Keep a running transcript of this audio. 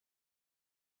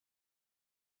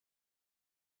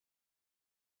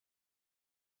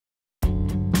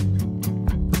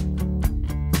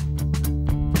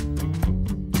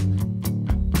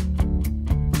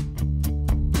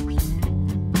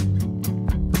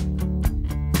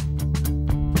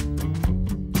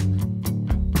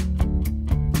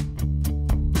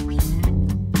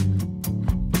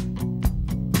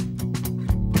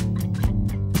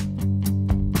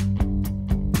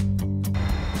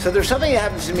So there's something that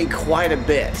happens to me quite a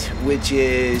bit, which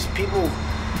is people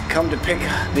come to pick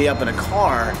me up in a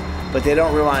car, but they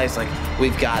don't realize like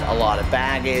we've got a lot of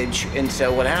baggage. And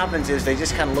so what happens is they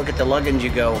just kind of look at the luggage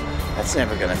and go, that's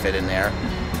never gonna fit in there.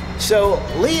 So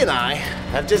Lee and I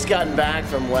have just gotten back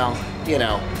from, well, you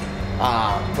know,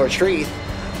 Portreath.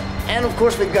 And of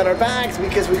course we've got our bags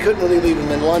because we couldn't really leave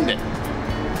them in London.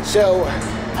 So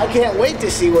I can't wait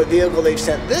to see what vehicle they've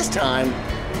sent this time,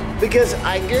 because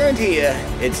I guarantee you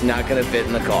it's not gonna fit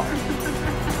in the car.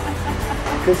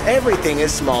 Because everything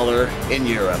is smaller in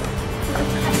Europe.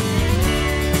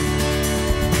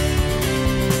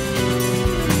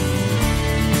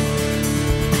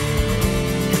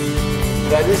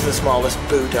 That is the smallest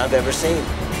boot I've ever seen.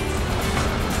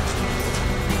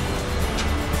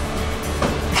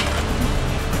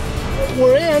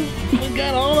 We're in. We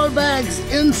got all our bags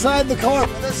inside the car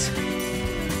with us.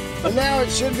 And now it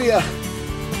should be a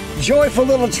joyful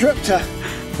little trip to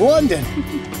London.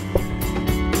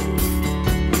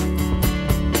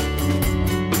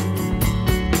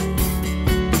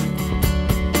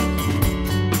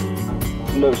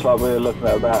 Looks like we're looking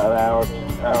at about an hour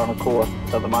and a quarter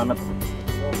at the moment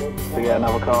to get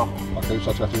another car. Okay,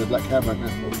 so I have to do a black cab right now.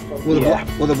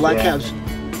 Will the black cabs?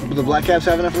 Will the black cabs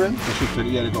have enough room? They should fit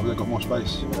it, yeah, they've got more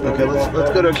space. Okay,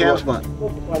 let's go to a cab spot.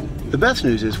 The best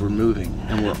news is we're moving,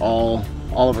 and we're all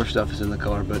of our stuff is in the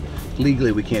car, but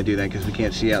legally we can't do that because we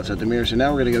can't see outside the mirror. So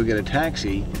now we're gonna go get a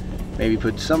taxi, maybe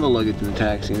put some of the luggage in the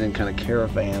taxi, and then kind of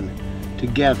caravan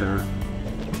together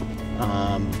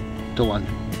to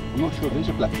London. I'm not sure there's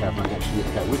a black cab right actually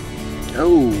get that with.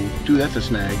 Oh, dude, that's a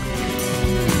snag.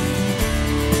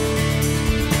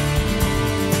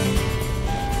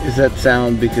 Is that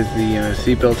sound because the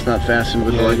seatbelt's not fastened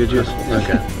with the luggages?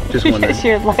 Okay, just wondering. Because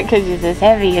your luggage is as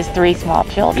heavy as 3 small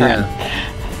children. Yeah.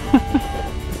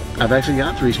 I've actually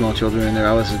got 3 small children in there.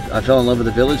 I fell in love with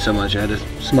the village so much I had to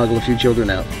smuggle a few children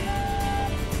out.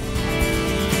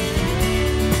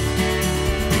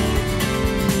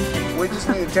 We just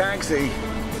need a taxi.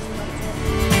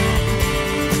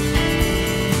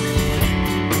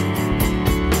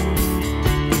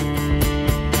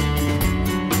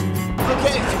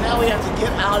 Okay, so now we have to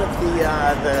get out of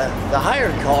the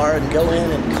hired car and go in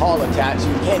and call a taxi.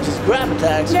 We can't just grab a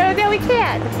taxi. No, we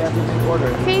can't. We have to order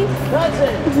it. See?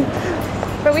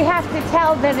 But we have to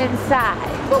tell them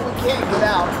inside. But we can't get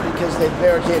out because they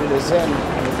barricaded us in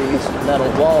with these metal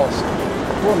walls.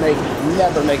 We'll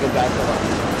never make it back to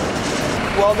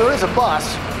London. Well, there is a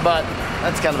bus, but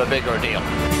that's kind of a big ordeal.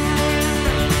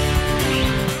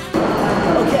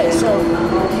 Okay, so,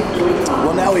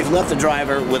 well, now we've left the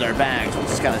driver with our bags, which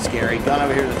is kind of scary. Gone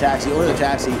over here to the taxi, ordered a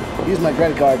taxi, used my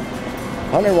credit card,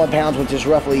 101 pounds, which is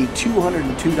roughly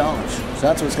 $202. So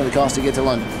that's what it's going to cost to get to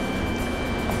London.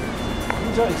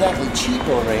 These aren't exactly cheap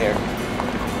over here,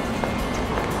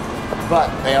 but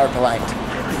they are polite.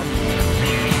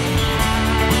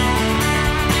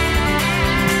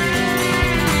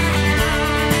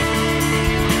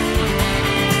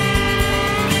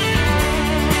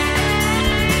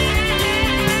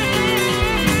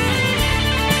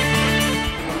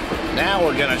 Now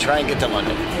we're gonna try and get to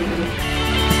London.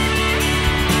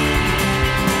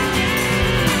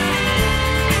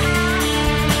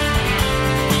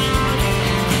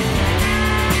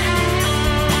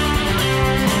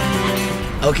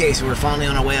 Okay, so we're finally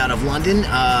on our way out of London.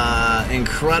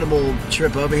 Incredible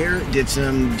trip over here. Did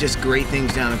some just great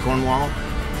things down in Cornwall.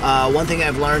 One thing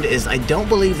I've learned is I don't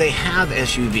believe they have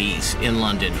SUVs in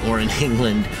London or in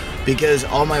England because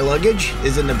all my luggage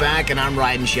is in the back and I'm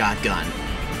riding shotgun.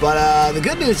 But the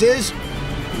good news is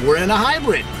we're in a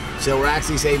hybrid, so we're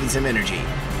actually saving some energy.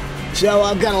 So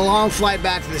I've got a long flight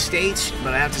back to the States,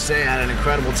 but I have to say I had an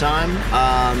incredible time,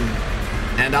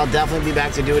 and I'll definitely be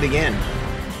back to do it again.